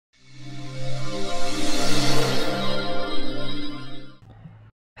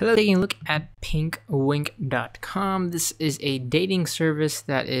Hello, taking a look at pinkwink.com. This is a dating service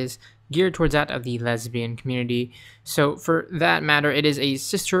that is geared towards that of the lesbian community. So for that matter, it is a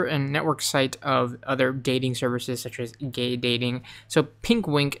sister and network site of other dating services such as gay dating. So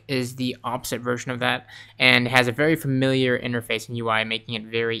Pinkwink is the opposite version of that and has a very familiar interface and UI, making it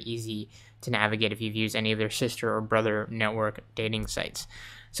very easy to navigate if you've used any of their sister or brother network dating sites.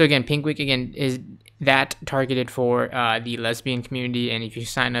 So again, Pinkwink again is that targeted for the lesbian community, and if you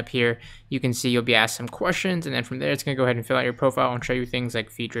sign up here, you can see you'll be asked some questions, and then from there it's going to go ahead and fill out your profile and show you things like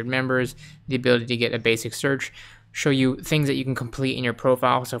featured members, the ability to get a basic search, show you things that you can complete in your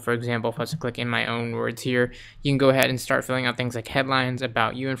profile. So for example, if I was to click in my own words here, you can go ahead and start filling out things like headlines,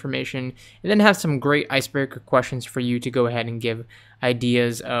 about you information, and then have some great icebreaker questions for you to go ahead and give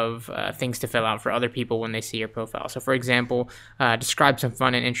ideas of things to fill out for other people when they see your profile. So for example, describe some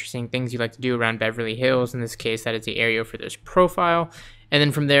fun and interesting things you like to do around Beverly Hills. In this case, that is the area for this profile. And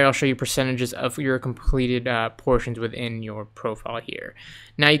then from there, I'll show you percentages of your completed portions within your profile here.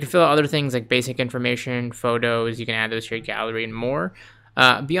 Now you can fill out other things like basic information, photos, you can add those to your gallery and more.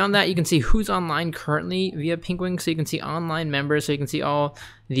 Beyond that, you can see who's online currently via Pinkwink, so you can see online members, so you can see all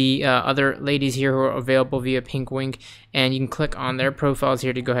the other ladies here who are available via Pinkwink, and you can click on their profiles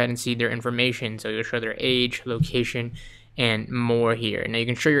here to go ahead and see their information. So you'll show their age, location, and more here. Now you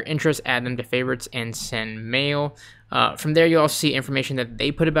can show your interests, add them to favorites, and send mail. From there, you'll also see information that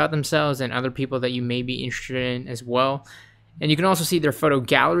they put about themselves and other people that you may be interested in as well. And you can also see their photo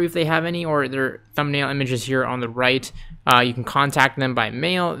gallery if they have any, or their thumbnail images here on the right. You can contact them by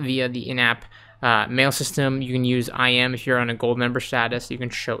mail via the in-app mail system. You can use IM if you're on a gold member status. You can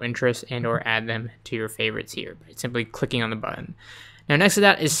show interest and or add them to your favorites here by simply clicking on the button. Now next to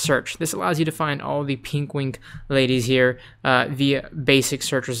that is search. This allows you to find all the Pinkwink ladies here via basic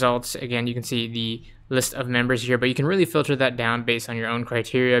search results. Again, you can see the list of members here, but you can really filter that down based on your own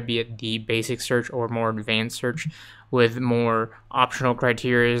criteria, be it the basic search or more advanced search with more optional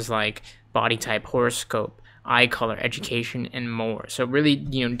criteria like body type, horoscope, eye color, education, and more. So really,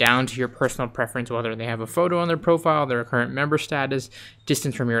 down to your personal preference, whether they have a photo on their profile, their current member status,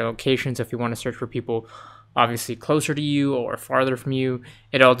 distance from your location. So if you want to search for people obviously closer to you or farther from you,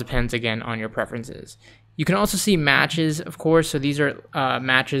 it all depends again on your preferences. You can also see matches, of course. So these are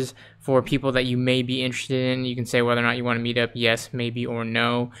matches for people that you may be interested in. You can say whether or not you want to meet up, yes, maybe, or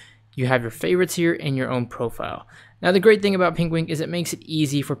no. You have your favorites here and your own profile. Now, the great thing about Pinkwink is it makes it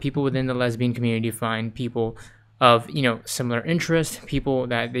easy for people within the lesbian community to find people of, similar interest, people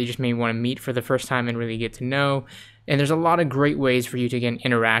that they just may want to meet for the first time and really get to know. And there's a lot of great ways for you to, again,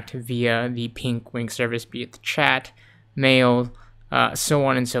 interact via the Pinkwink service, be it the chat, mail, so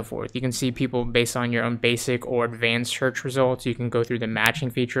on and so forth. You can see people based on your own basic or advanced search results. You can go through the matching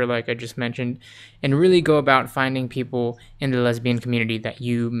feature like I just mentioned and really go about finding people in the lesbian community that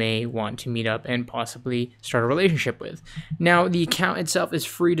you may want to meet up and possibly start a relationship with. Now, the account itself is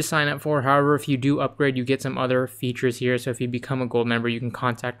free to sign up for. However, if you do upgrade, you get some other features here. So if you become a gold member, you can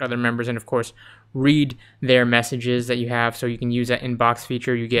contact other members and, of course, read their messages that you have. So you can use that inbox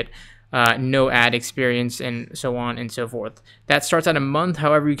feature. You get no ad experience, and so on and so forth. That starts at a month.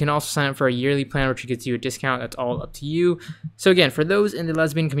 However, you can also sign up for a yearly plan, which gets you a discount. That's all up to you. So again, for those in the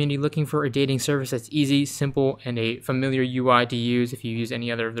lesbian community looking for a dating service that's easy, simple, and a familiar UI to use if you use any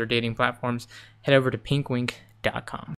other of their dating platforms, head over to pinkwink.com.